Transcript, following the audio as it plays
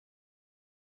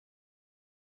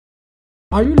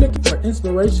Are you looking for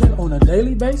inspiration on a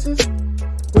daily basis?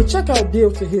 Well, check out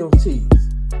Deal to Heal Tees.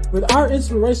 With our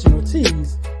inspirational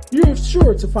tees, you're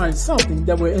sure to find something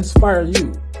that will inspire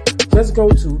you. Just go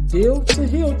to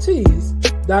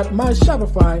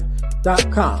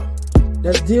dealtohealtees.myshopify.com.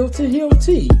 That's Deal to Heal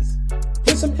Tees.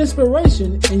 Put some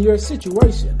inspiration in your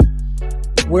situation.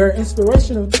 Wear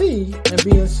inspirational tea and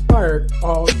be inspired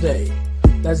all day.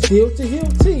 That's Deal to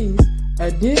Heal Tees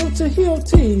at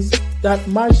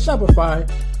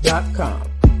dealtohealtees.myshopify.com.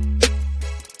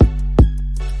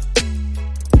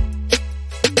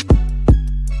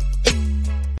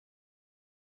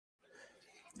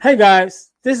 Hey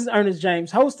guys, this is Ernest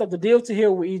James, host of the Deal to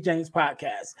Heal with E. James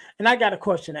podcast, and I got a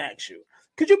question to ask you.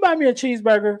 Could you buy me a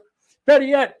cheeseburger? Better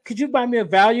yet, could you buy me a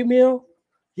value meal?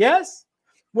 Yes?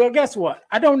 Well, guess what?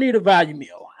 I don't need a value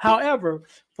meal. However,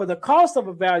 for the cost of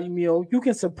a value meal, you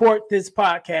can support this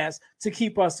podcast to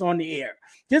keep us on the air.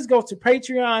 Just go to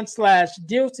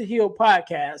Patreon/Deal to Heal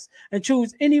podcast and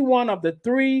choose any one of the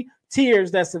 3 tiers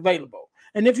that's available.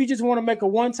 And if you just want to make a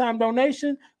one-time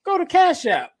donation, go to Cash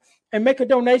App and make a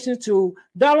donation to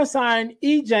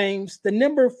 $EJames, the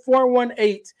number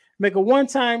 418. Make a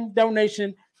one-time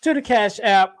donation to the Cash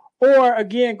App, or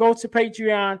again, go to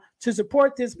Patreon to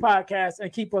support this podcast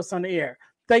and keep us on the air.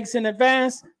 Thanks in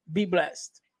advance. Be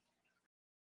blessed.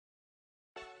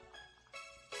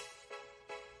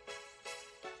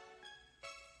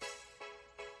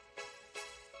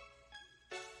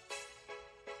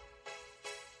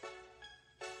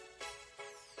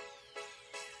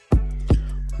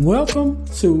 Welcome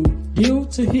to Deal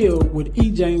to Heal with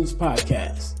E. James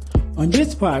podcast. On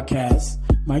this podcast,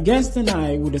 my guest and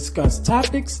I will discuss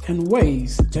topics and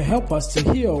ways to help us to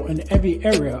heal in every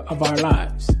area of our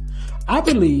lives. I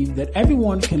believe that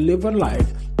everyone can live a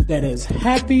life that is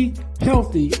happy,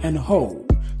 healthy, and whole.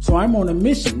 So I'm on a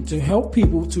mission to help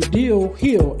people to deal,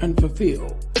 heal, and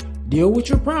fulfill. Deal with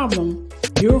your problem,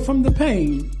 heal from the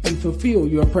pain, and fulfill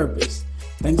your purpose.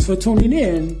 Thanks for tuning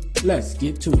in. Let's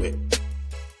get to it.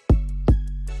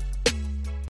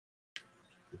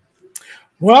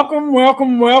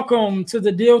 Welcome to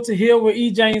the Deal to Heal with E.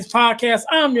 James podcast.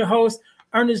 I'm your host,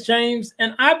 Ernest James,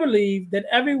 and I believe that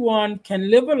everyone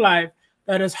can live a life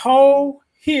that is whole,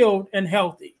 healed, and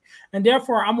healthy. And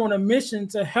therefore, I'm on a mission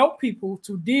to help people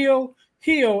to deal,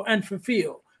 heal, and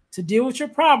fulfill, to deal with your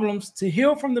problems, to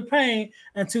heal from the pain,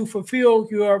 and to fulfill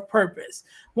your purpose.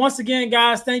 Once again,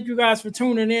 guys, thank you guys for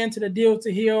tuning in to the Deal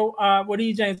to Heal with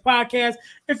E. James podcast.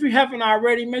 If you haven't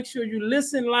already, make sure you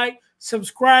listen, like,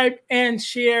 subscribe, and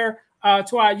share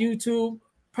to our YouTube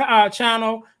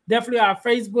channel. Definitely our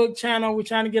Facebook channel. We're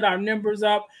trying to get our numbers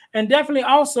up. And definitely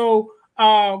also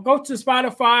go to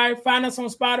Spotify, find us on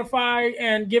Spotify,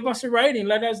 and give us a rating.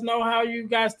 Let us know how you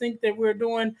guys think that we're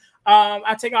doing.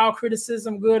 I take all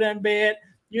criticism, good and bad,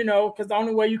 because the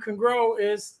only way you can grow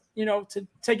is, to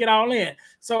take it all in.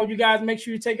 So you guys make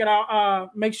sure you take it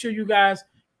out. Make sure you guys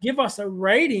give us a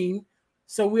rating,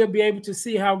 so we'll be able to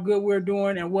see how good we're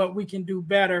doing and what we can do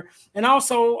better. And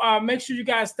also make sure you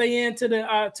guys stay in to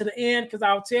the end, because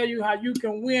I'll tell you how you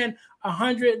can win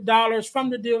 $100 from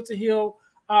the Deal to Heal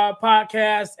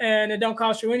podcast, and it don't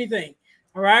cost you anything.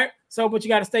 All right. So, but you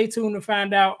got to stay tuned to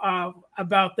find out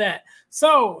about that.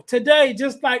 So today,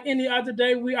 just like any other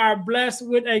day, we are blessed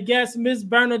with a guest, Miss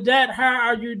Bernadette. How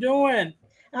are you doing?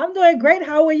 I'm doing great.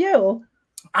 How are you?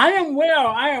 I am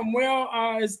well.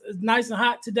 It's nice and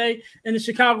hot today in the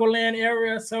Chicagoland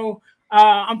area, so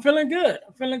I'm feeling good.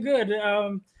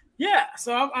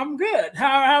 So I'm good.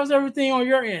 How's everything on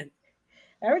your end?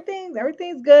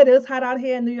 Everything's good. It was hot out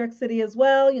here in New York City as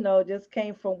well. Just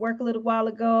came from work a little while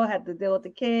ago. Had to deal with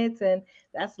the kids, and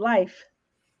that's life.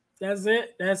 That's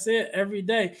it every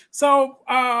day. So,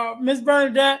 Miss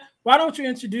Bernadette, why don't you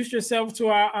introduce yourself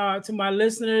to my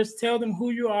listeners? Tell them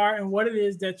who you are and what it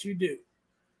is that you do.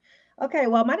 Okay,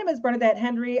 well, my name is Bernadette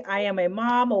Henry. I am a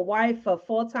mom, a wife, a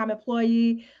full-time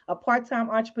employee, a part-time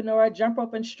entrepreneur, jump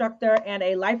rope instructor, and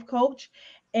a life coach.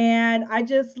 And I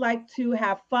just like to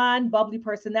have fun, bubbly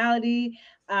personality.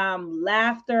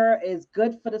 Laughter is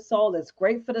good for the soul. It's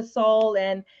great for the soul.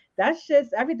 And that's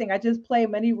just everything. I just play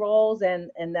many roles, and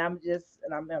I'm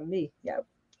me. Yep.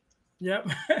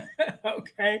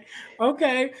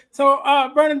 Okay. So,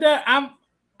 Bernadette,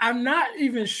 I'm not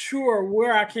even sure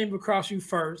where I came across you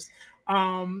first.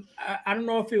 I don't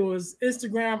know if it was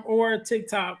Instagram or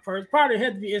TikTok first. Probably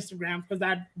had to be Instagram, because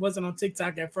I wasn't on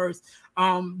TikTok at first.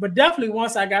 But definitely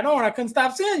once I got on, I couldn't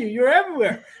stop seeing you. You're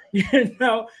everywhere,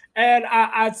 And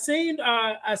I seen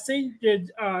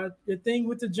your thing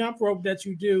with the jump rope that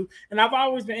you do, and I've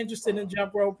always been interested in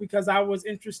jump rope because I was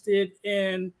interested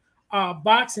in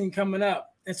boxing coming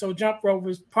up. And so jump rope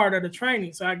was part of the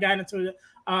training. So I got into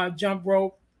the jump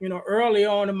rope, early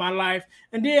on in my life.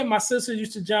 And then my sister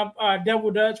used to jump double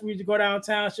dutch. We used to go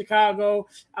downtown Chicago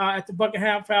at the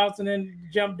Buckingham House and then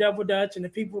jump double dutch. And the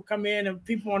people come in and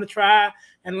people want to try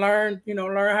and learn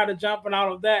how to jump and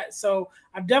all of that. So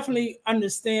I definitely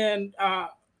understand,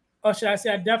 or should I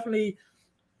say,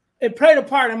 it played a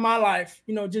part in my life,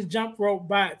 just jump rope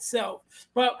by itself.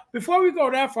 But before we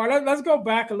go that far, let's go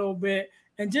back a little bit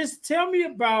and just tell me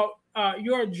about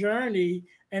your journey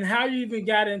and how you even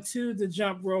got into the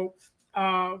jump rope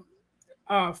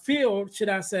field, should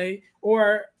I say,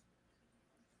 or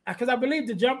because I believe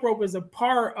the jump rope is a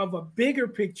part of a bigger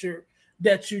picture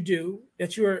that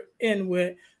you're in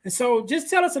with. And so just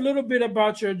tell us a little bit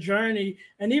about your journey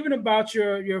and even about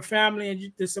your family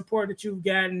and the support that you've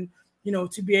gotten,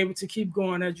 to be able to keep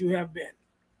going as you have been.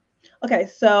 Okay,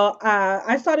 so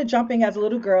I started jumping as a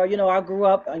little girl. I grew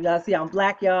up, y'all see I'm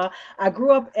Black, y'all. I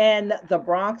grew up in the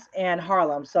Bronx and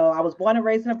Harlem. So I was born and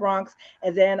raised in the Bronx,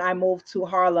 and then I moved to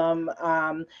Harlem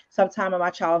sometime in my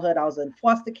childhood. I was in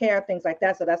foster care, things like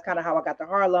that. So that's kind of how I got to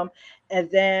Harlem. And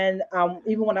then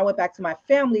even when I went back to my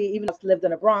family, even though I lived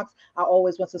in the Bronx, I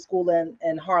always went to school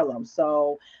in Harlem.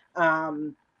 So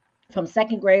from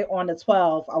second grade on to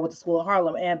 12, I went to school in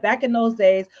Harlem. And back in those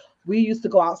days, we used to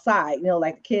go outside,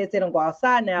 like the kids, they don't go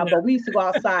outside now, but we used to go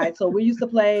outside. So we used to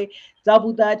play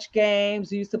double dutch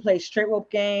games. We used to play straight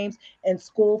rope games in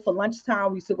school for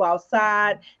lunchtime. We used to go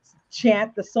outside,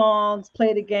 chant the songs,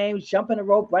 play the games, jump in the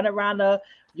rope, run around the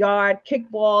yard,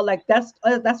 kickball. Like that's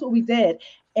what we did.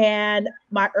 And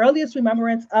my earliest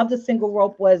remembrance of the single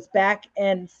rope was back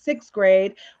in sixth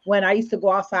grade when I used to go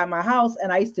outside my house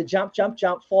and I used to jump, jump,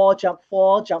 jump, fall, jump,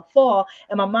 fall, jump, fall.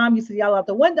 And my mom used to yell out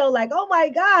the window like, "Oh my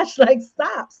gosh, like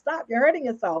stop, you're hurting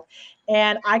yourself."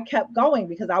 And I kept going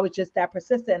because I was just that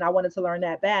persistent and I wanted to learn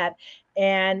that bad.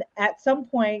 And at some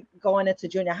point going into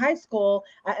junior high school,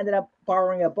 I ended up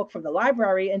borrowing a book from the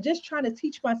library and just trying to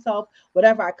teach myself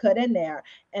whatever I could in there.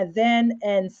 And then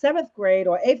in seventh grade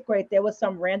or eighth grade, there was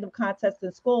some random contest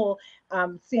in school,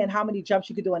 seeing how many jumps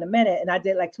you could do in a minute. And I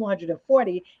did like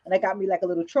 240 and they got me like a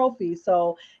little trophy.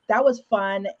 So that was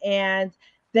fun. And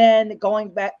then going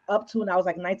back up to when I was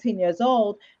like 19 years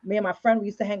old, me and my friend, we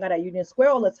used to hang out at Union Square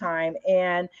all the time.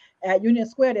 And at Union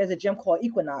Square, there's a gym called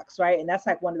Equinox, right? And that's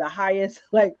like one of the highest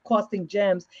like costing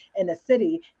gyms in the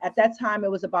city. At that time,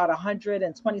 it was about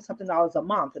 $120 something a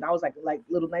month. And I was like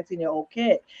little 19-year-old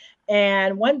kid.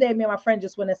 And one day, me and my friend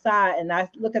just went inside and I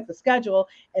looked at the schedule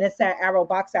and it said arrow,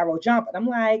 box, arrow, jump. And I'm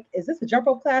like, is this a jump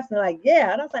rope class? And they're like,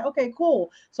 yeah. And I was like, okay, cool.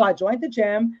 So I joined the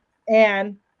gym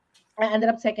and I ended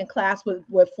up taking class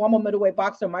with former middleweight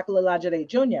boxer Michael Olajide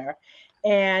Jr.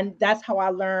 And that's how I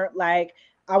learned, like,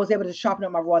 I was able to sharpen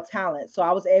up my raw talent. So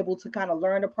I was able to kind of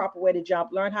learn the proper way to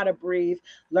jump, learn how to breathe,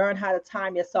 learn how to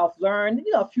time yourself, learn,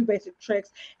 a few basic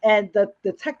tricks and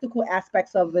the technical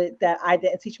aspects of it that I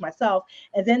didn't teach myself.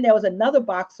 And then there was another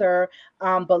boxer,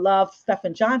 beloved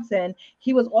Stephen Johnson.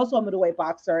 He was also a middleweight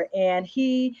boxer and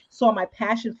he saw my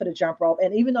passion for the jump rope.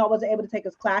 And even though I wasn't able to take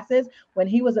his classes, when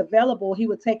he was available, he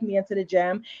would take me into the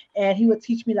gym and he would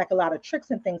teach me like a lot of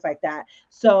tricks and things like that.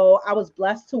 So I was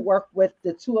blessed to work with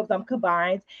the two of them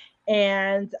combined.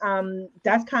 And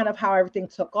that's kind of how everything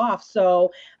took off.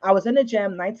 So I was in the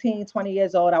gym, 19, 20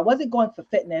 years old. I wasn't going for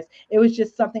fitness. It was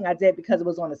just something I did because it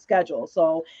was on a schedule.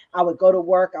 So I would go to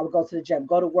work, I would go to the gym,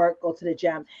 go to work, go to the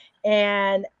gym.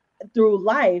 And through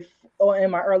life or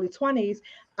in my early 20s,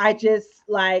 I just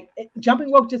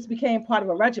jumping rope just became part of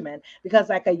a regimen because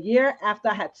like a year after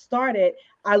I had started,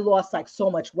 I lost like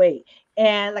so much weight.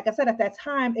 And like I said, at that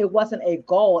time, it wasn't a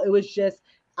goal. It was just,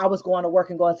 I was going to work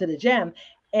and going to the gym.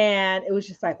 And it was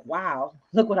just like, wow,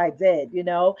 look what I did,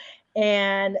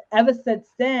 And ever since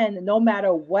then, no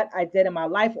matter what I did in my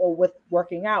life or with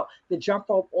working out, the jump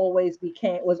rope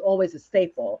was always a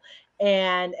staple.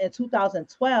 And in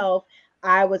 2012,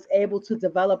 I was able to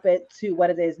develop it to what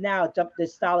it is now,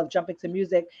 this style of jumping to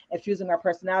music, infusing my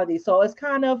personality. So it's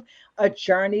kind of a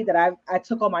journey that I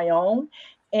took on my own.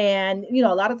 And,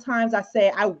 a lot of times I say,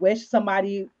 I wish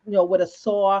somebody, would have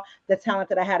saw the talent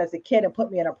that I had as a kid and put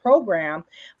me in a program.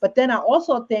 But then I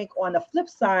also think on the flip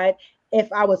side, if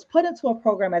I was put into a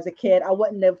program as a kid, I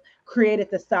wouldn't have created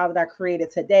the style that I created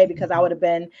today because I would have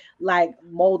been like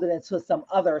molded into some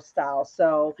other style.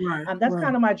 So that's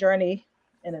kind of my journey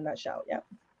in a nutshell. Yeah.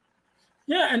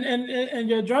 Yeah, and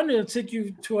your journey will take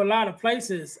you to a lot of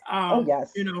places. Oh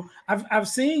yes. I've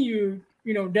seen you,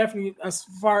 definitely as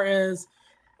far as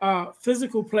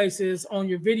physical places on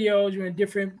your videos. You're in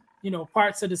different,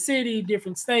 parts of the city,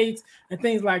 different states, and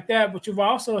things like that. But you've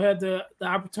also had the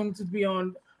opportunity to be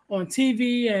on on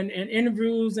TV and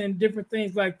interviews and different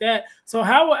things like that. So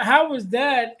how was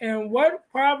that, and what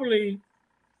probably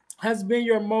has been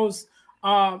your most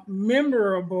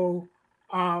memorable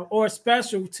or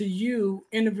special to you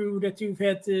interview that you've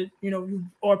had to,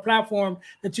 or platform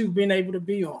that you've been able to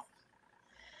be on?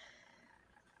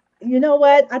 You know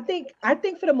what? I think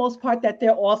for the most part that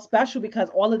they're all special because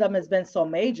all of them has been so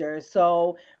major.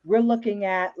 So we're looking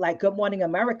at like Good Morning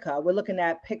America. We're looking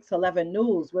at Pix 11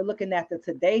 News. We're looking at the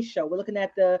Today Show. We're looking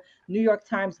at the New York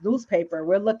Times newspaper.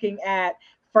 We're looking at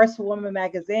First Woman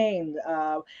magazine.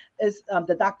 Is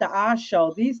the Dr. Oz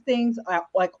show. These things are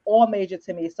like all major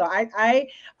to me. So I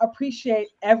appreciate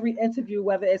every interview,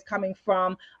 whether it's coming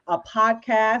from a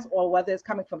podcast or whether it's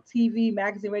coming from TV,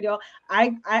 magazine, radio.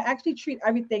 I actually treat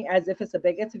everything as if it's a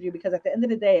big interview because at the end of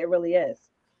the day, it really is.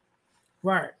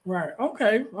 Right, right.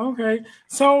 Okay, okay.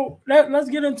 So let's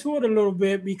get into it a little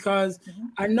bit because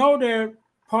Mhm. I know that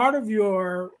part of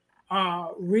your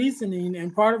reasoning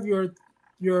and part of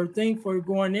your thing for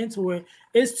going into it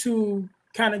is to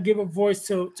kind of give a voice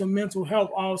to mental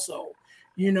health also,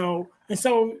 And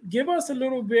so give us a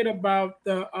little bit about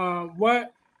the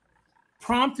what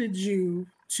prompted you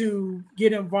to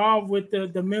get involved with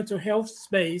the mental health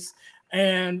space,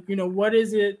 and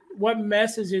what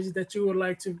messages that you would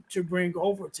like to bring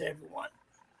over to everyone?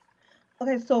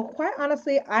 Okay, so quite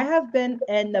honestly, I have been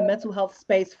in the mental health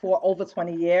space for over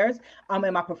 20 years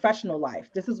in my professional life.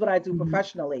 This is what I do Mhm.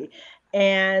 professionally.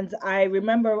 And I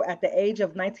remember at the age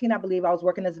of 19, I believe I was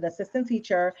working as an assistant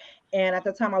teacher. And at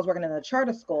the time, I was working in a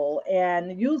charter school.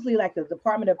 And usually, like the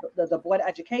Department of the Board of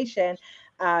Education,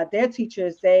 their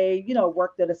teachers, they,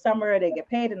 work through the summer, they get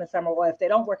paid in the summer. Or if they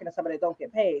don't work in the summer, they don't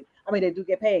get paid. I mean, they do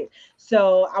get paid.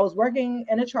 So I was working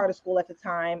in a charter school at the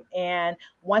time. And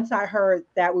once I heard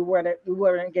that we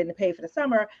weren't getting paid for the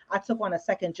summer, I took on a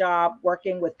second job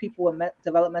working with people with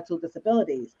developmental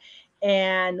disabilities.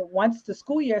 And once the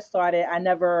school year started, I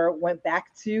never went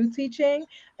back to teaching,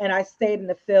 and I stayed in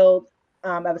the field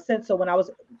ever since. So when I was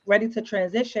ready to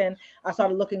transition, I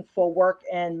started looking for work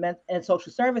in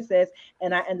social services,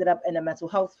 and I ended up in the mental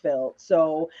health field.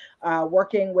 So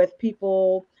working with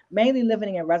people mainly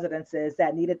living in residences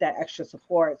that needed that extra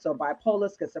support. So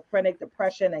bipolar, schizophrenic,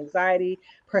 depression, anxiety,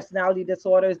 personality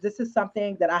disorders. This is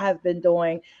something that I have been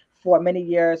doing for many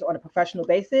years on a professional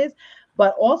basis,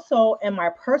 but also in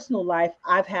my personal life,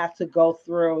 I've had to go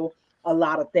through a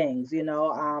lot of things.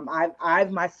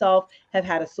 I've myself have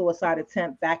had a suicide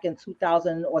attempt back in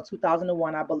 2000 or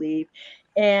 2001, I believe,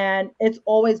 and it's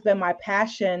always been my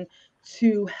passion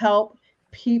to help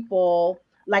people,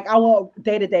 like our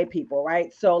day-to-day people,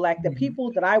 right? So like the Mhm.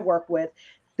 people that I work with,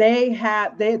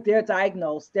 they're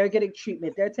diagnosed, they're getting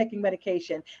treatment, they're taking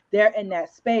medication, they're in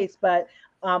that space. But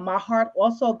my heart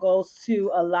also goes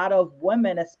to a lot of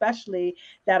women, especially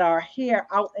that are here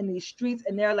out in these streets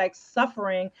and they're like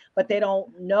suffering, but they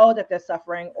don't know that they're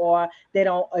suffering or they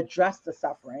don't address the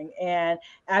suffering. And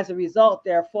as a result,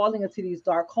 they're falling into these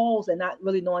dark holes and not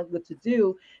really knowing what to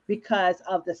do because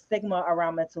of the stigma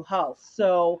around mental health.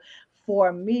 So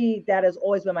for me, that has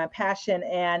always been my passion.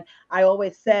 And I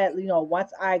always said,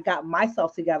 once I got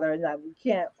myself together, and we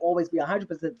can't always be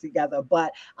 100% together,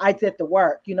 but I did the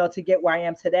work, to get where I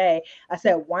am today. I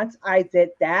said, once I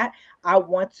did that, I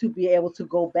want to be able to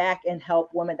go back and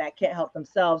help women that can't help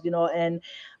themselves, and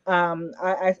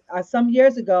some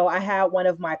years ago, I had one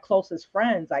of my closest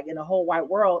friends, like in the whole wide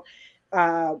world.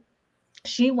 Uh,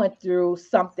 she went through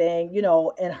something,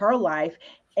 in her life.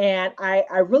 And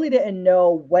I really didn't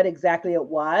know what exactly it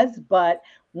was. But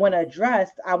when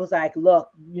addressed, I was like, look,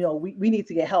 we need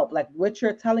to get help. Like what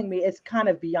you're telling me is kind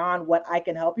of beyond what I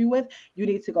can help you with. You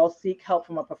need to go seek help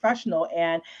from a professional.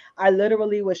 And I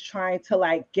literally was trying to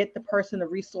like get the person the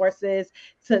resources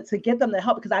to get them the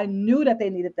help because I knew that they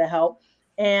needed the help.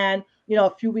 And, a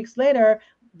few weeks later,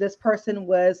 this person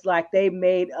was like they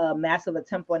made a massive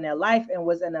attempt on their life and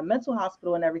was in a mental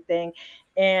hospital and everything.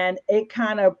 And it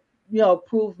kind of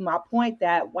proved my point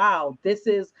that wow, this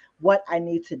is what I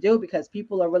need to do because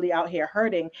people are really out here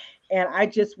hurting. And I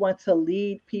just want to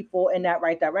lead people in that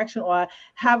right direction or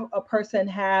have a person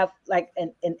have like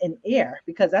an ear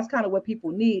because that's kind of what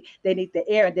people need. They need the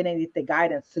ear and then they need the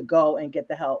guidance to go and get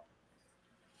the help.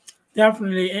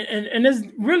 Definitely, and it's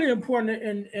really important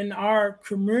in our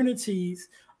communities.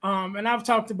 And I've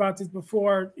talked about this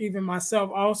before, even myself.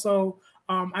 Also,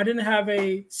 I didn't have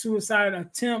a suicide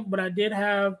attempt, but I did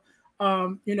have,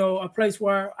 a place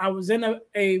where I was in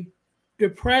a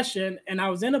depression, and I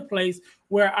was in a place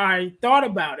where I thought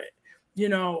about it.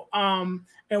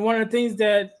 And one of the things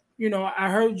that I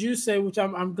heard you say, which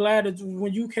I'm glad that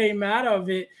when you came out of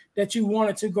it, that you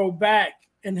wanted to go back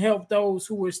and help those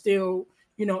who were still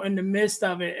in the midst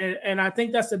of it. And I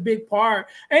think that's a big part.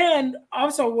 And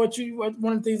also one of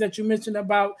the things that you mentioned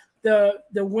about the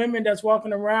women that's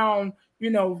walking around,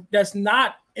 that's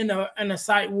not in a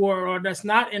psych ward or that's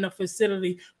not in a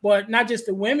facility, but not just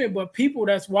the women, but people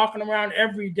that's walking around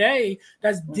every day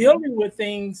that's dealing with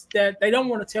things that they don't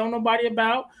want to tell nobody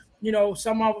about.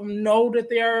 Some of them know that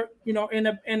they're,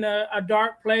 in a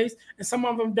dark place, and some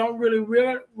of them don't really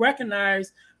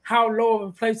recognize how low of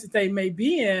a place that they may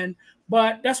be in.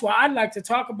 But that's why I'd like to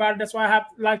talk about it. That's why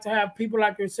like to have people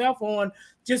like yourself on,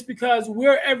 just because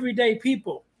we're everyday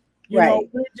people. We're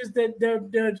just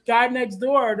the guy next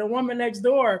door, the woman next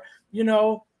door,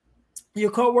 your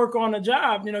coworker on the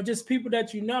job, just people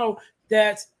that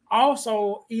that's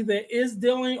also either is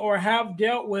dealing or have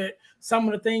dealt with some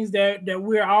of the things that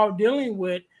we're all dealing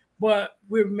with, but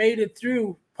we've made it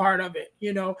through part of it,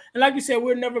 and like you said,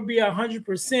 we'll never be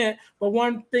 100%. But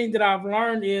one thing that I've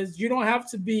learned is you don't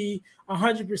have to be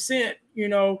 100%,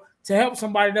 to help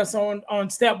somebody that's on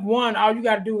step one. All you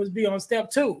got to do is be on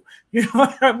step two. You know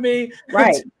what I mean?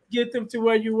 Right. To get them to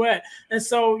where you at. And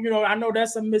so, I know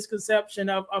that's a misconception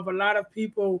of a lot of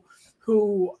people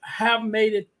who have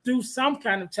made it through some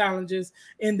kind of challenges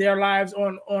in their lives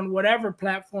on whatever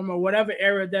platform or whatever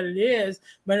area that it is.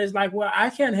 But it's like, well,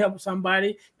 I can't help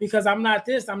somebody because I'm not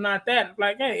this, I'm not that.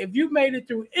 Like, hey, if you made it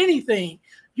through anything,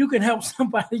 you can help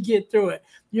somebody get through it,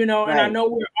 and I know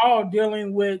we're all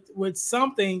dealing with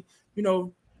something,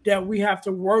 that we have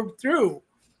to work through,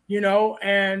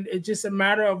 and it's just a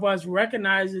matter of us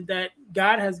recognizing that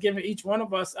God has given each one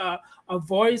of us a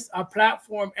voice, a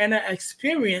platform, and an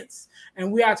experience,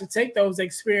 and we have to take those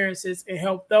experiences and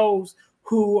help those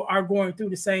who are going through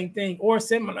the same thing or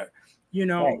similar,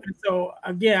 Right. And so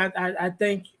again, I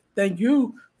thank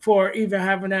you for even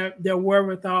having the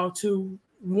wherewithal to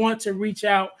want to reach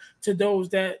out to those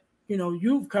that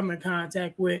you've come in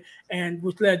contact with, and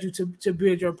which led you to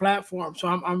build your platform. So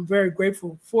I'm very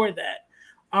grateful for that.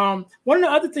 One of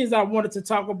the other things I wanted to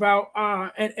talk about,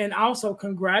 and also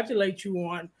congratulate you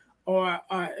on, or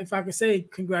if I could say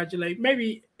congratulate,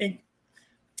 maybe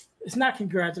it's not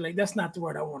congratulate. That's not the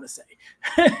word I want to say.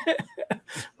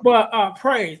 But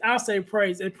praise. I'll say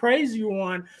praise. And praise you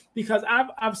on, because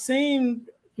I've seen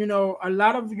a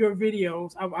lot of your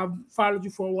videos. I've followed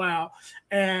you for a while,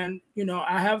 and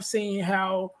I have seen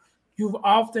how you've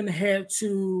often had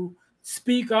to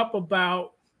speak up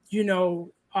about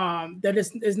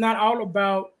that it's not all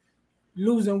about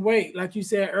losing weight, like you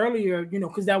said earlier,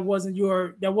 because that wasn't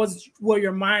where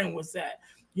your mind was at.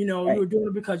 You were doing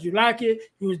it because you like it.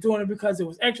 You was doing it because it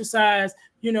was exercise.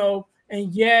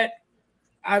 And yet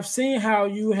I've seen how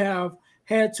you have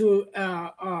had to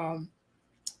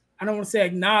I don't want to say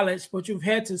acknowledge, but you've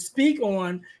had to speak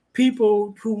on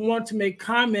people who want to make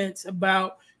comments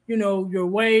about, your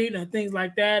weight and things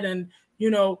like that. And,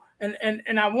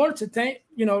 and I wanted to thank,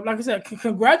 like I said,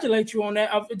 congratulate you on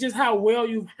that, of just how well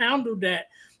you've handled that,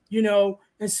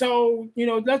 And so,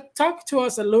 let's talk to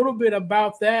us a little bit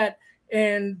about that,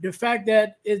 and the fact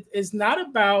that it's not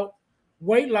about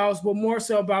weight loss, but more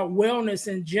so about wellness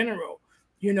in general,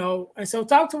 And so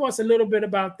talk to us a little bit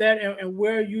about that, and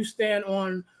where you stand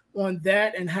on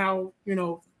that, and how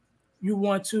you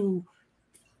want to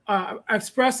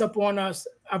express upon us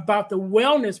about the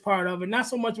wellness part of it, not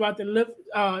so much about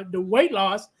the weight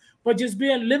loss, but just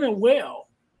living well.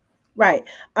 Right.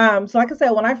 So like I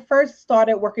said, when I first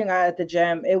started working out at the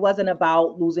gym, it wasn't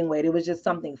about losing weight. It was just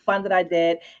something fun that I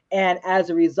did. And as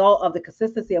a result of the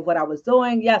consistency of what I was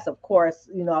doing, yes, of course,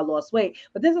 I lost weight.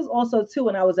 But this is also too,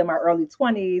 when I was in my early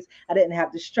 20s, I didn't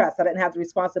have the stress. I didn't have the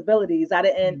responsibilities. I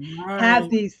didn't have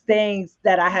these things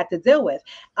that I had to deal with.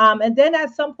 And then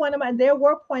at some point there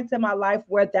were points in my life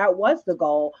where that was the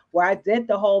goal, where I did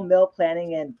the whole meal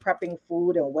planning and prepping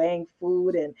food and weighing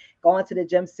food and going to the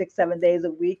gym 6-7 days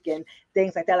a week and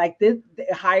things like that. Like this,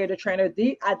 hired a trainer.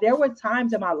 There were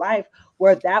times in my life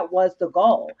where that was the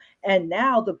goal. And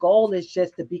now the goal is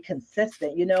just to be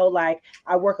consistent. Like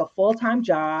I work a full-time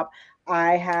job.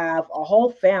 I have a whole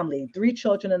family, 3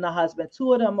 children and a husband.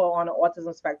 2 of them are on the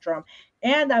autism spectrum.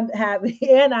 And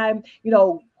I'm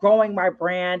growing my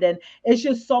brand. And it's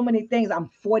just so many things. I'm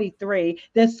 43.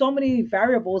 There's so many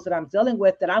variables that I'm dealing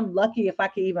with that I'm lucky if I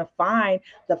can even find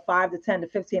the 5 to 10 to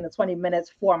 15 to 20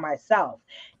 minutes for myself.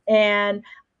 And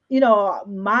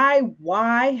my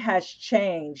why has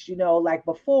changed. Like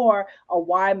before, a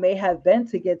why may have been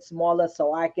to get smaller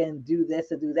so I can do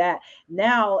this and do that.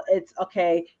 Now it's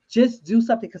okay, just do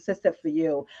something consistent for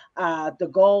you. The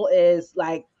goal is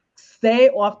like, stay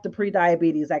off the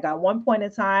pre-diabetes. Like at one point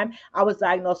in time, I was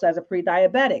diagnosed as a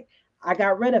pre-diabetic. I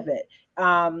got rid of it.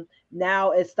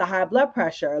 Now it's the high blood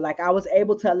pressure. Like I was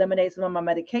able to eliminate some of my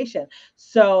medication.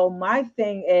 So my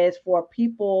thing is for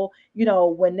people,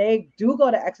 when they do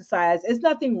go to exercise, it's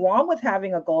nothing wrong with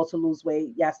having a goal to lose weight.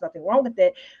 Yes, nothing wrong with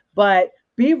it, but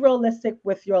be realistic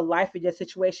with your life and your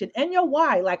situation and your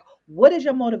why. Like, what is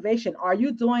your motivation? Are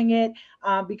you doing it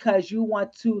because you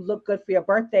want to look good for your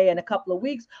birthday in a couple of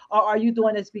weeks, or are you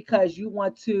doing this because you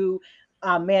want to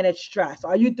manage stress?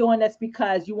 Are you doing this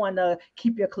because you want to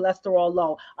keep your cholesterol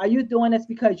low? Are you doing this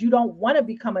because you don't want to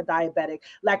become a diabetic?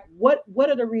 Like, what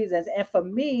are the reasons? And for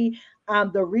me,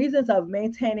 the reasons of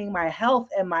maintaining my health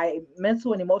and my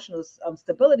mental and emotional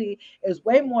stability is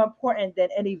way more important than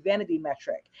any vanity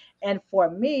metric. And for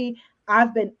me,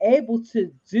 I've been able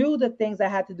to do the things I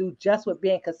had to do just with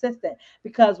being consistent.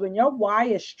 Because when your why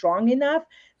is strong enough,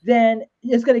 then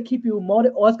it's going to keep you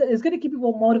motivated, or it's going to keep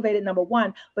people motivated, number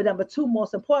one. But number two,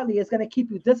 most importantly, it's going to keep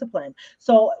you disciplined.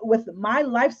 So with my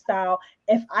lifestyle,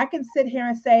 if I can sit here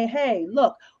and say, hey,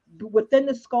 look, within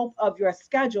the scope of your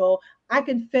schedule, I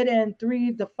can fit in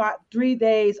 3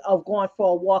 days of going for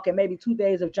a walk and maybe 2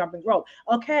 days of jumping rope.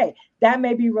 Okay, that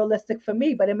may be realistic for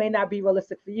me, but it may not be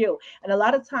realistic for you. And a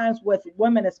lot of times with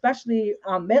women, especially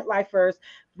midlifers,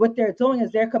 what they're doing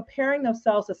is they're comparing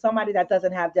themselves to somebody that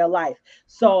doesn't have their life.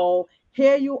 So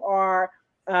here you are,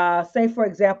 say for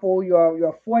example,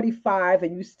 you're 45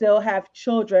 and you still have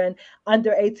children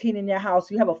under 18 in your house.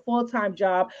 You have a full-time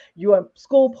job, you're in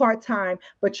school part-time,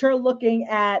 but you're looking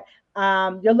at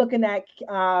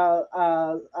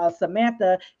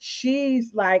Samantha.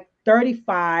 She's like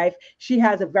 35. She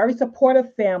has a very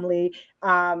supportive family.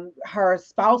 Her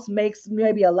spouse makes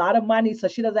maybe a lot of money, so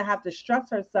she doesn't have to stress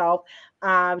herself.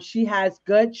 She has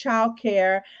good child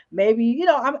care. Maybe,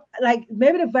 I'm like,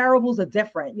 maybe the variables are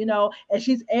different, and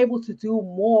she's able to do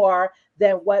more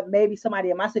than what maybe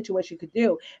somebody in my situation could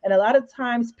do. And a lot of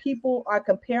times people are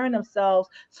comparing themselves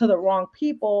to the wrong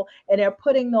people, and they're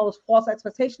putting those false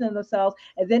expectations in themselves,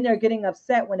 and then they're getting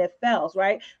upset when it fails,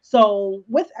 right? So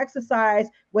with exercise,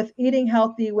 with eating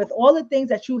healthy, with all the things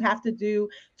that you have to do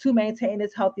to maintain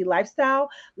this healthy lifestyle,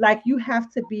 like you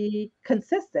have to be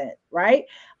consistent, right?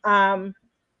 Um,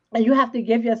 and you have to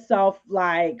give yourself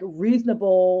like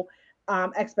reasonable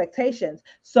expectations.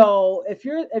 So if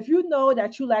you know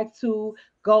that you like to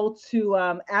go to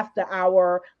after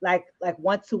hour like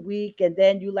once a week, and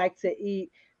then you like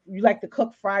to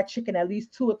cook fried chicken at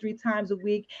least 2 or 3 times a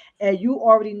week, and you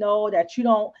already know that you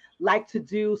don't like to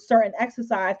do certain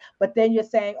exercise, but then you're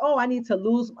saying, oh, I need to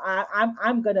lose,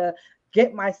 I'm gonna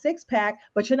get my six pack,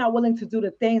 but you're not willing to do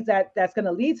the things that's going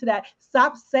to lead to that.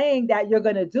 Stop saying that you're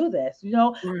going to do this,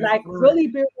 Right, like right. really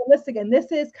be realistic. And this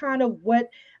is kind of what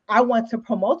I want to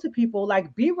promote to people.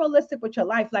 Like, be realistic with your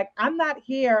life. Like, I'm not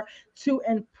here to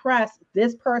impress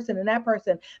this person and that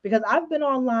person, because I've been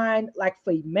online like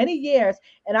for many years,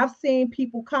 and I've seen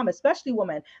people come, especially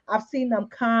women. I've seen them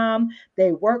come,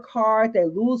 they work hard, they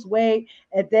lose weight,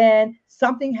 and then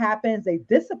something happens, they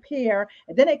disappear,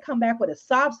 and then they come back with a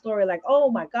sob story like,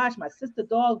 oh my gosh, my sister,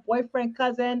 dog, boyfriend,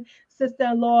 cousin,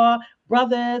 sister-in-law,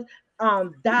 brothers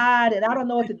died, and I don't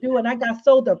know what to do, and I got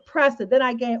so depressed, and then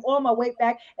I gained all my weight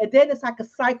back, and then it's like a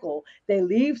cycle. They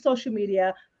leave social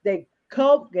media, they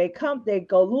go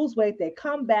lose weight, they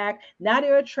come back, now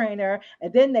they're a trainer,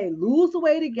 and then they lose the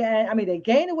weight again. I mean, they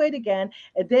gain the weight again,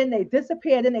 and then they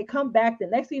disappear, then they come back. The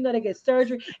next thing you know, they get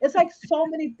surgery. It's like so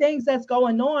many things that's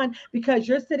going on because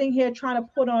you're sitting here trying to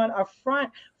put on a front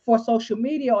for social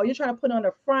media, or you're trying to put on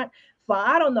a front for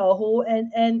I don't know who,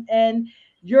 and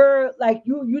you're like,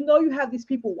 you have these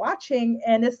people watching,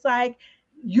 and it's like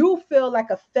you feel like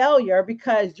a failure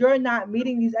because you're not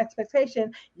meeting these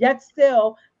expectations, yet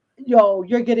still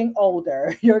you're getting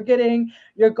older, you're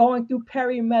going through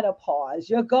perimenopause,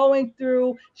 you're going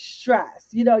through stress,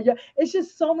 it's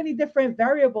just so many different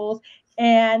variables,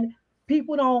 and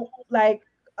people don't like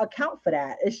account for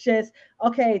that. It's just,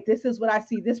 okay, this is what I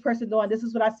see this person doing, this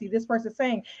is what I see this person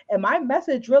saying. And my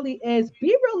message really is,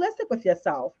 be realistic with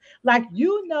yourself. Like,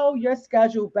 your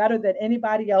schedule better than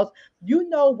anybody else. You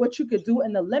know what you could do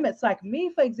in the limits. Like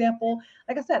me, for example,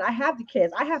 like I said, I have the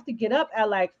kids. I have to get up at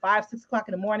like 5, 6 o'clock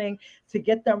in the morning to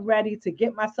get them ready, to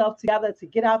get myself together, to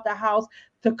get out the house,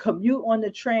 to commute on the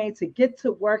train, to get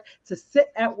to work, to sit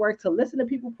at work, to listen to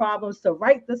people problems, to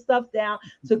write the stuff down,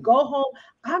 to go home.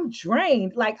 I'm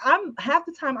drained. Like, I'm half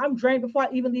the time I'm drained before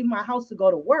I even leave my house to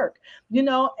go to work,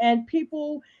 and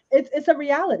people, it's a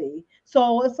reality.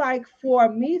 So it's like for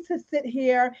me to sit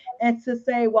here and to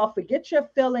say, well, forget your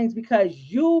feelings because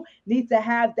you need to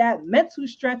have that mental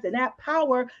strength and that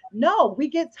power. No, we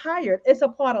get tired. It's a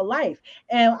part of life.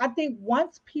 And I think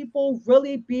once people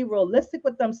really be realistic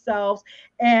with themselves,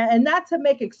 and not to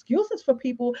make excuses for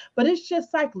people, but it's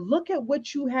just like, look at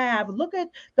what you have, look at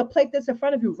the plate that's in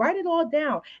front of you, write it all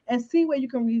down and see where you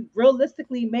can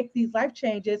realistically make these life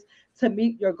changes to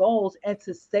meet your goals and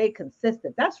to stay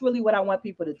consistent. That's really what I want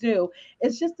people to do.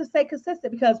 It's just to stay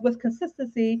consistent, because with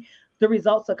consistency, the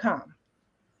results will come.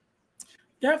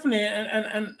 Definitely,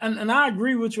 and I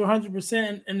agree with you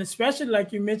 100%, and especially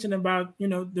like you mentioned about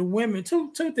the women.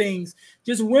 Two things,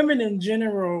 just women in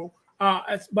general,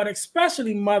 but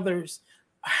especially mothers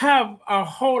have a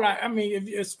whole lot. I mean,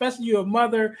 if especially you're a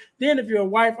mother, then if you're a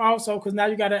wife also, because now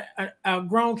you got a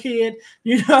grown kid,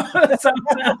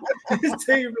 sometimes it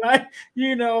seems like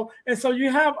and so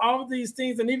you have all of these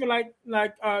things, and even like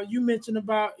you mentioned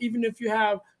about even if you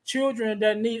have children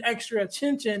that need extra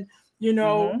attention,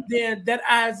 Mm-hmm. then that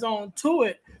adds on to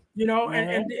it, and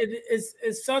Mm-hmm.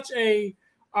 it's such a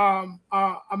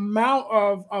amount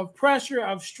of pressure,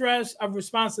 of stress, of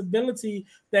responsibility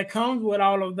that comes with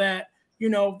all of that,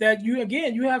 that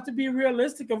you have to be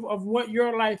realistic of what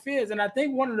your life is. And I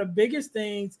think one of the biggest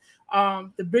things,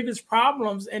 the biggest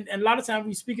problems, and a lot of times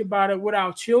we speak about it with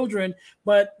our children,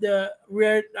 but the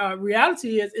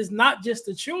reality is not just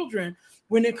the children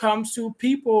when it comes to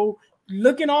people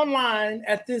looking online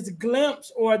at this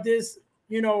glimpse or this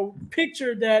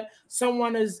picture that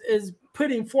someone is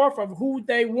putting forth of who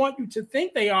they want you to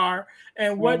think they are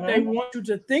and what they Mm-hmm. want you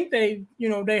to think they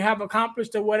have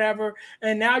accomplished or whatever,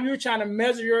 and now you're trying to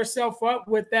measure yourself up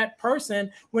with that person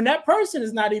when that person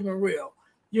is not even real.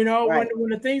 Right. When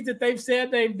the things that they've said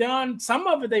they've done, some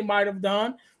of it they might have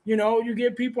done. You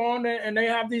get people on there and they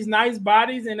have these nice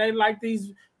bodies and they like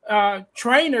these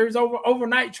trainers,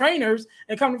 overnight trainers,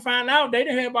 and come to find out they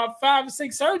didn't have about 5 or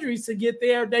 6 surgeries to get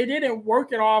there. They didn't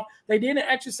work it off, they didn't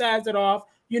exercise it off,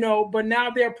 but now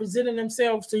they're presenting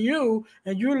themselves to you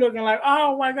and you're looking like,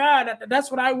 oh my God, that's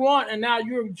what I want. And now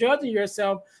you're judging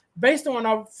yourself based on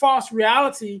a false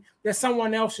reality that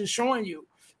someone else is showing you.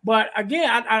 But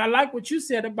again, I like what you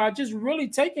said about just really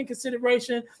taking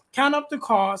consideration, count up the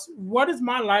cost. What does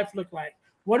my life look like?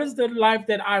 What is the life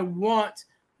that I want?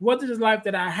 What is the life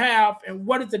that I have? And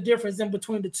what is the difference in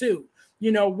between the two?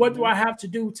 What do I Mm-hmm. have to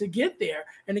do to get there?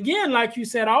 And again, like you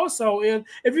said, also, if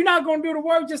you're not going to do the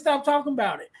work, just stop talking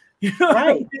about it. You know what I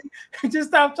Right. mean? Just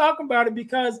stop talking about it,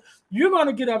 because you're going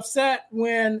to get upset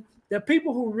when the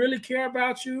people who really care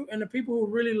about you and the people who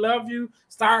really love you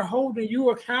start holding you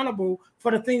accountable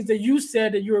for the things that you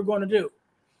said that you were going to do.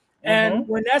 And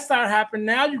Mm-hmm. when that started happening,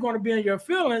 now you're going to be in your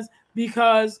feelings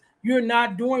because you're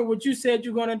not doing what you said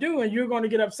you're going to do, and you're going to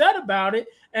get upset about it.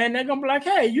 And they're going to be like,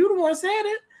 "Hey, you the one said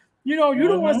it. You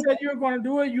the one Mm-hmm. said you're going to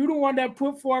do it. You the one that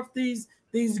put forth these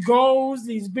goals,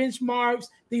 these benchmarks,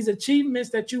 these achievements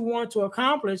that you want to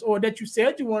accomplish, or that you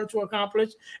said you wanted to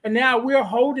accomplish. And now we're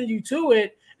holding you to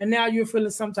it, and now you're feeling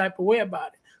some type of way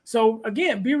about it." So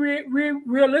again, be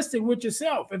realistic with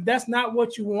yourself. If that's not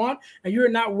what you want, and you're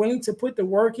not willing to put the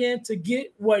work in to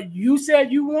get what you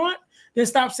said you want, then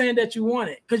stop saying that you want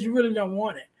it, because you really don't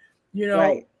want it. you know.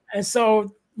 Right. And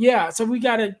so yeah, so we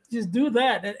got to just do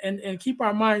that and keep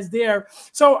our minds there.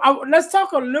 So let's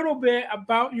talk a little bit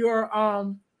about your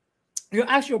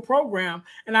actual program.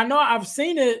 And I know I've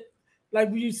seen it, like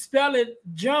when you spell it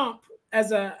jump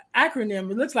as a acronym,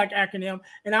 it looks like acronym.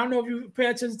 And I don't know if you pay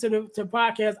attention to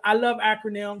podcast. I love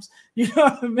acronyms, you know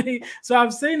what I mean? So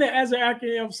I've seen it as an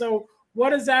acronym. So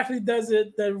what exactly does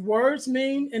the words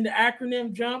mean in the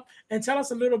acronym jump? And tell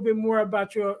us a little bit more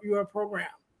about your program.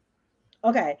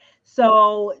 Okay,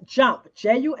 so JUMP,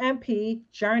 JUMP,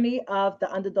 Journey of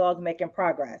the Underdog Making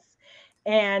Progress.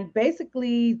 And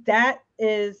basically that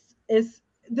is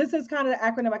this is kind of the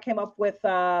acronym I came up with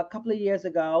a couple of years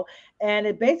ago, and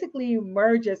it basically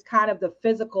merges kind of the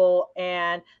physical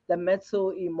and the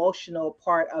mental emotional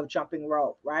part of jumping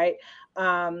rope, right?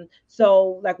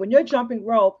 So like when you're jumping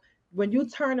rope, when you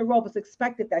turn the rope, it's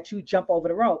expected that you jump over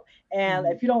the rope. And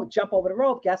Mhm. if you don't jump over the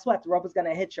rope, guess what? The rope is going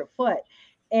to hit your foot.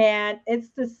 And it's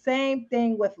the same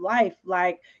thing with life.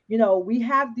 Like, we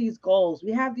have these goals,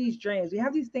 we have these dreams, we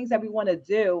have these things that we want to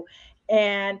do.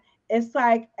 And it's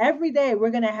like every day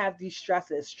we're going to have these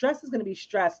stresses. Stress is going to be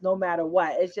stress no matter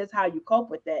what. It's just how you cope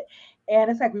with it.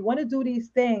 And it's like we want to do these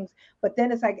things, but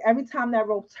then it's like every time that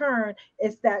rope turn,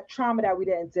 it's that trauma that we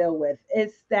didn't deal with.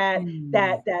 It's that Mm.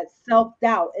 that that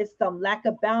self-doubt. It's some lack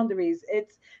of boundaries.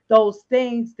 It's those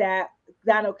things that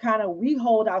kind of we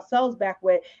hold ourselves back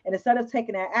with, and instead of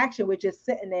taking that action, we're just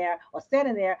sitting there or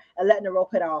standing there and letting the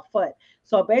rope hit our foot.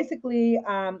 So basically,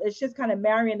 it's just kind of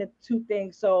marrying the two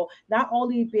things. So not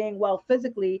only being well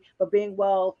physically, but being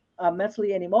well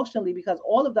mentally and emotionally, because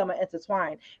all of them are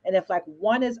intertwined. And if like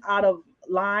one is out of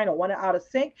line or one is out of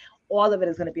sync, all of it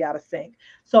is going to be out of sync.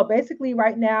 So basically,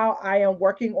 right now, I am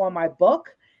working on my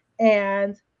book,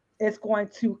 and it's going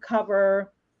to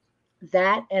cover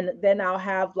that, and then I'll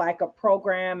have like a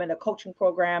program and a coaching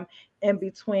program in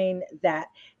between that.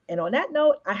 And on that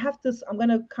note, I'm going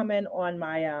to come in on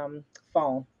my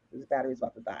phone. This battery's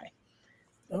about to die.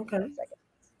 Okay. One second.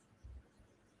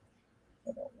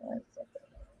 Hold on one second.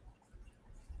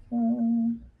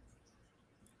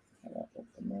 How do I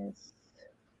open this?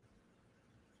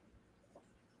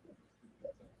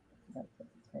 I'm going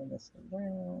to turn this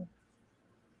around.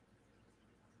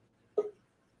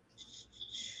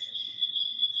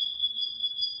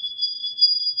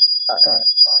 All right.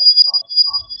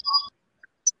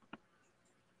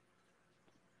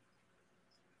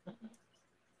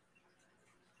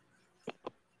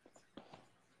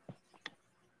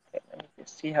 Okay, let me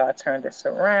just see how I turn this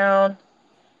around.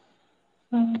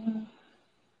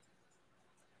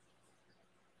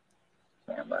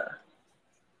 Camera.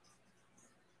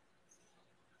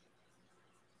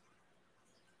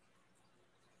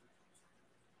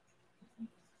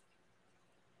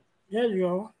 There you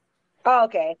go. Oh,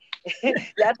 okay. Yeah,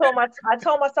 I told my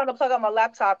son to plug up my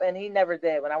laptop, and he never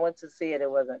did. When I went to see it,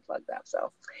 it wasn't plugged up.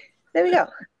 So there we go.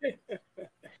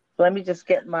 Let me just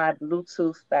get my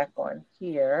Bluetooth back on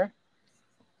here.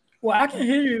 Well, I can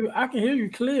hear you. I can hear you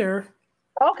clear.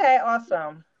 Okay,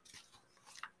 awesome.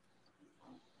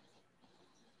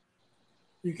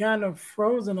 You kind of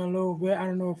frozen a little bit. I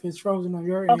don't know if it's frozen on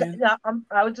your Okay, end. no,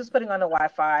 I was just putting on the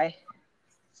Wi-Fi.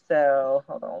 So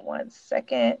hold on one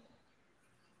second.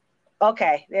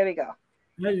 Okay, there we go.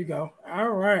 There you go. All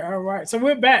right. So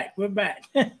we're back.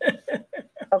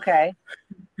 Okay.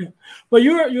 But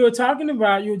you were talking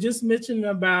about, you were just mentioning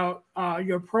about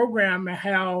your program and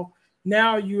how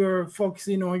now you're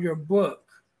focusing on your book.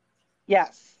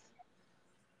 Yes.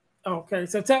 Okay,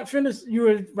 so finish. You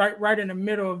were right in the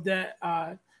middle of that,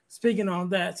 speaking on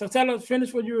that. So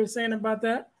finish what you were saying about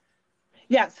that.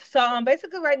 Yes. So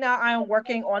basically, right now I am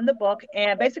working on the book,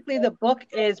 and basically the book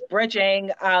is bridging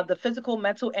the physical,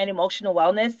 mental, and emotional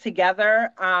wellness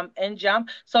together in Jump.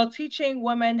 So teaching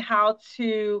women how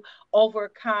to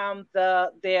overcome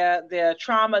their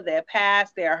trauma, their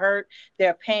past, their hurt,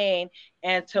 their pain,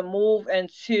 and to move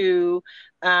into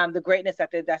the greatness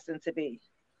that they're destined to be.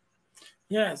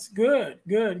 Yes, good.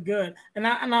 And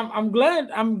I'm glad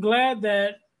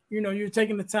that you're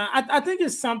taking the time. I think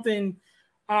it's something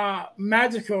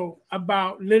magical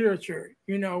about literature.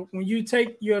 When you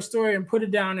take your story and put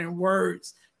it down in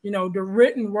words, the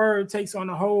written word takes on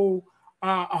a whole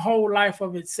life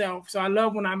of itself. So I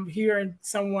love when I'm hearing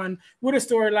someone with a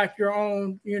story like your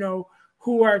own,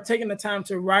 who are taking the time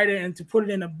to write it and to put it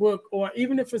in a book, or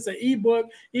even if it's an ebook,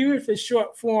 even if it's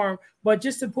short form, but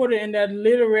just to put it in that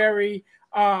literary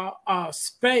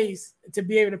space to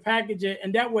be able to package it,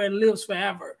 and that way it lives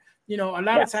forever. A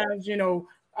lot of times,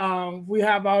 we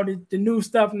have all the new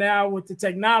stuff now with the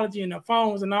technology and the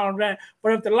phones and all of that.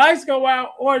 But if the lights go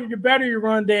out or your battery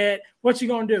run dead, what you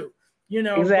gonna do?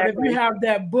 Exactly. But if you have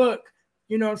that book,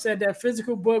 that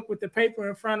physical book with the paper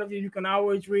in front of you, you can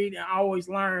always read and always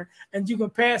learn, and you can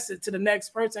pass it to the next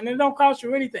person. It don't cost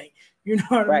you anything. You know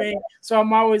what I mean? So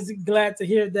I'm always glad to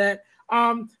hear that.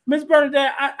 Ms.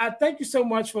 Bernadette, I thank you so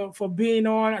much for being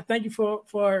on. I thank you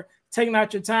for taking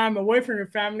out your time away from your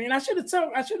family. And I should have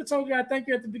told you I thank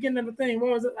you at the beginning of the thing.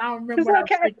 What was it? I don't remember what I was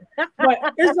thinking.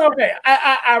 But it's okay.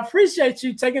 I appreciate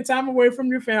you taking time away from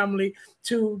your family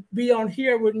to be on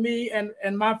here with me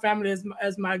and my family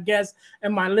as my guests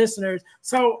and my listeners.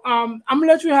 So I'm gonna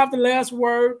let you have the last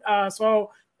word.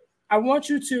 So I want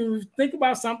you to think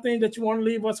about something that you want to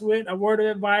leave us with, a word of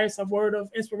advice, a word of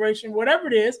inspiration, whatever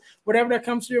it is, whatever that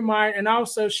comes to your mind, and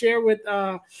also share with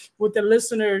the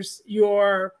listeners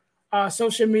your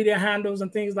social media handles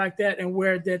and things like that, and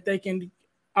where that they can,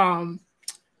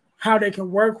 how they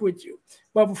can work with you.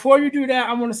 But before you do that,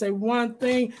 I want to say one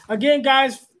thing. Again,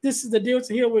 guys, this is the Deal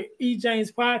to Heal with E.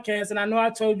 James podcast, and I know I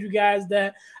told you guys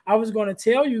that I was going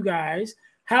to tell you guys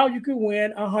how you can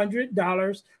win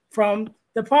 $100 from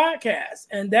the podcast,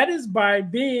 and that is by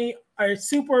being a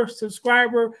super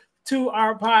subscriber to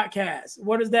our podcast.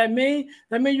 What does that mean?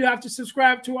 That means you have to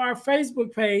subscribe to our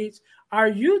Facebook page,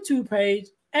 our YouTube page,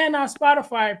 and our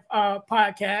Spotify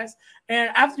podcast. And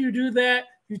after you do that,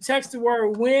 you text the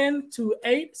word WIN to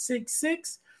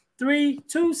 866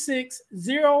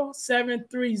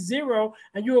 326-0730,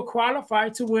 and you will qualify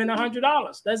to win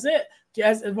 $100. That's it.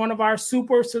 As one of our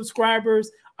super subscribers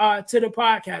to the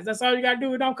podcast. That's all you got to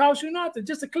do. It don't cost you nothing.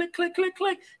 Just a click, click, click,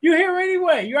 click. You're here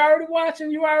anyway. You're already watching.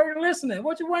 You're already listening.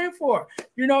 What you waiting for?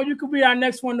 You know, you could be our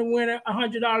next one to win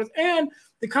 $100. And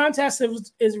the contest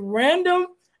is random,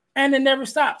 and it never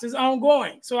stops. It's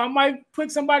ongoing. So I might pick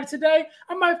somebody today.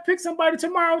 I might pick somebody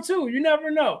tomorrow too. You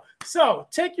never know. So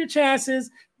take your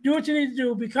chances. Do what you need to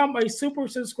do. Become a super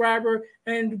subscriber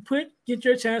and get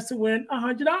your chance to win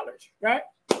 $100, right?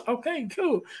 Okay,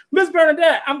 cool. Miss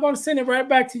Bernadette, I'm going to send it right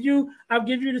back to you. I'll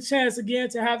give you the chance again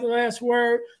to have the last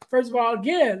word. First of all,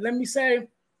 again, let me say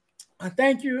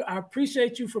thank you. I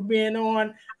appreciate you for being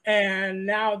on. And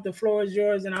now the floor is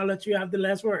yours, and I'll let you have the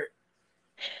last word.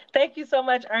 Thank you so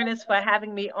much, Ernest, for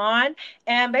having me on.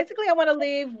 And basically, I want to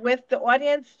leave with the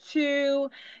audience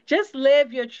to just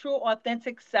live your true,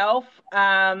 authentic self.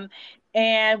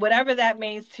 And whatever that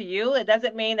means to you, it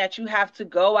doesn't mean that you have to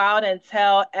go out and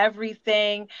tell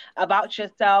everything about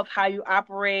yourself, how you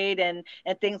operate and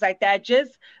things like that.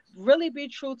 Just really be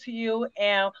true to you.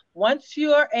 And once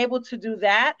you're able to do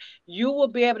that, you will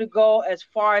be able to go as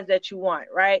far as that you want,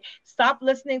 right? Stop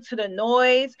listening to the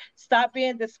noise. Stop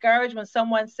being discouraged when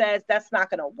someone says that's not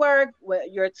going to work.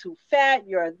 You're too fat.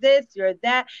 You're this, you're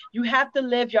that. You have to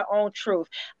live your own truth.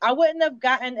 I wouldn't have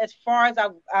gotten as far as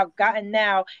I've gotten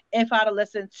now if I'd have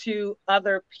listened to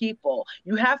other people.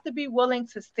 You have to be willing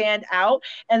to stand out.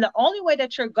 And the only way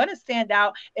that you're going to stand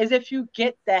out is if you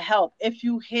get the help, if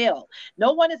you heal.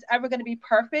 No one is ever going to be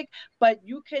perfect, but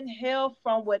you can heal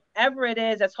from whatever it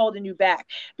is that's holding you back.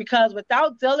 Because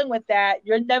without dealing with that,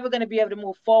 you're never going to be able to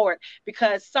move forward,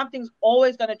 because something's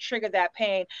always going to trigger that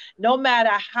pain. No matter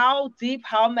how deep,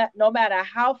 no matter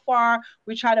how far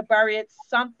we try to bury it,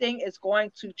 something is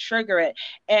going to trigger it.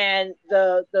 And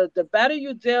the better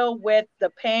you deal with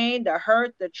the pain, the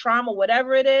hurt, the trauma,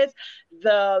 whatever it is,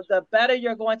 the better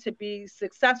you're going to be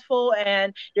successful,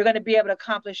 and you're going to be able to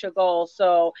accomplish your goals.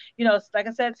 So, like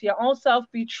I said, to your own self,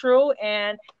 be true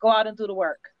and go out and do the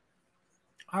work.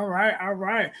 All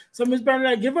right. So, Ms.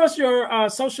 Bernadette, give us your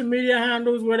social media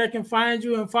handles where they can find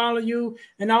you and follow you,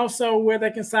 and also where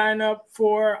they can sign up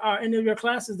for any of your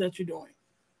classes that you're doing.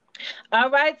 All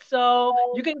right, so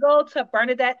you can go to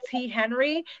Bernadette T.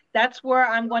 Henry. That's where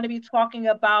I'm going to be talking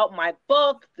about my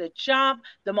book, The Jump,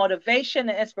 the motivation,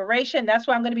 the inspiration. That's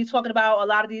where I'm going to be talking about a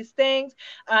lot of these things.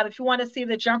 If you want to see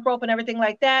the jump rope and everything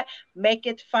like that, Make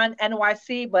It Fun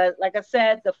NYC. But like I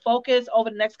said, the focus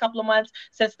over the next couple of months,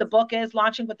 since the book is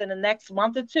launching within the next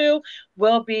month or two,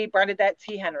 will be Bernadette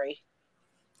T. Henry.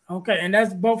 Okay, and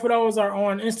that's both of those are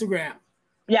on Instagram.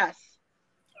 Yes.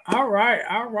 All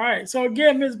right. So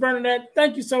again, Ms. Bernadette,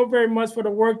 thank you so very much for the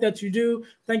work that you do.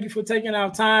 Thank you for taking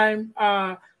our time,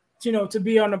 to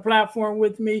be on the platform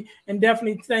with me, and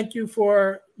definitely thank you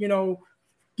for,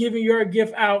 giving your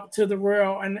gift out to the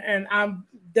world. And I'm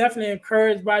definitely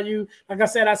encouraged by you. Like I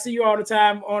said, I see you all the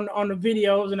time on the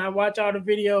videos, and I watch all the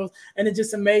videos, and it's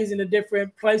just amazing the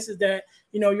different places that,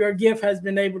 your gift has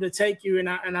been able to take you. And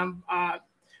I'm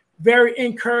very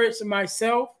encouraged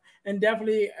myself. And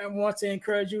definitely I want to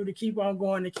encourage you to keep on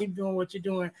going and keep doing what you're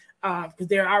doing, because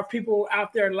there are people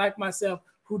out there like myself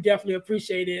who definitely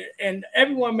appreciate it. And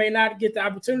everyone may not get the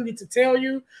opportunity to tell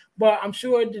you, but I'm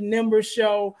sure the numbers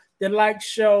show, the likes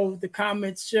show, the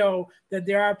comments show that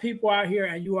there are people out here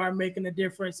and you are making a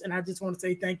difference. And I just want to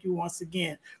say thank you once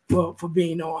again for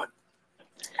being on.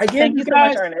 Again, thank you so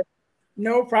much, Ernest.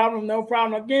 No problem.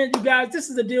 Again, you guys,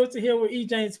 this is the Deal to Heal with E.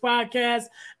 James podcast.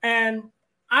 And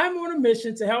I'm on a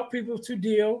mission to help people to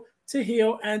deal, to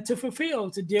heal, and to fulfill,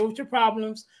 to deal with your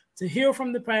problems, to heal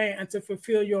from the pain, and to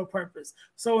fulfill your purpose.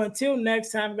 So until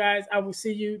next time, guys, I will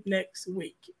see you next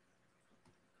week.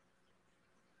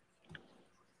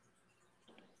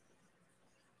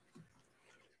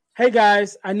 Hey,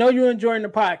 guys, I know you're enjoying the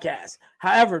podcast.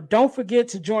 However, don't forget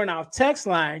to join our text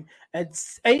line at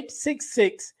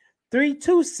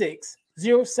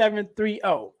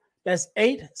 866-326-0730. That's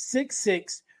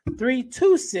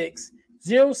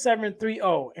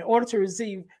 866-326-0730 in order to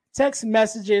receive text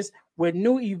messages with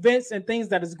new events and things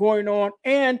that is going on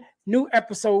and new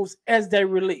episodes as they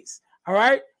release. All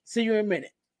right, see you in a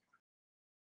minute.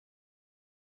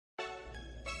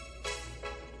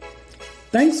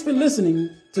 Thanks for listening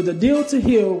to the Deal to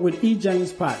Heal with E.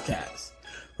 James podcast.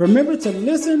 Remember to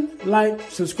listen, like,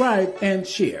 subscribe, and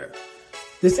share.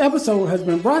 This episode has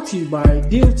been brought to you by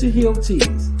Deal to Heal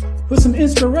Teas. Put some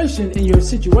inspiration in your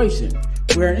situation.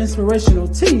 Wear an inspirational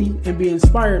tea and be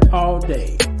inspired all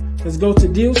day. Let's go to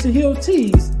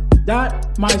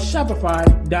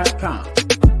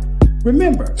dealtohealteas.myshopify.com.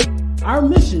 Remember, Our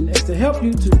mission is to help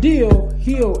you to deal,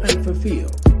 heal, and fulfill.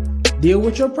 Deal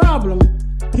with your problem,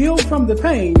 heal from the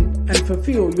pain, and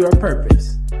fulfill your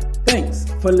purpose.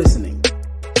 Thanks for listening.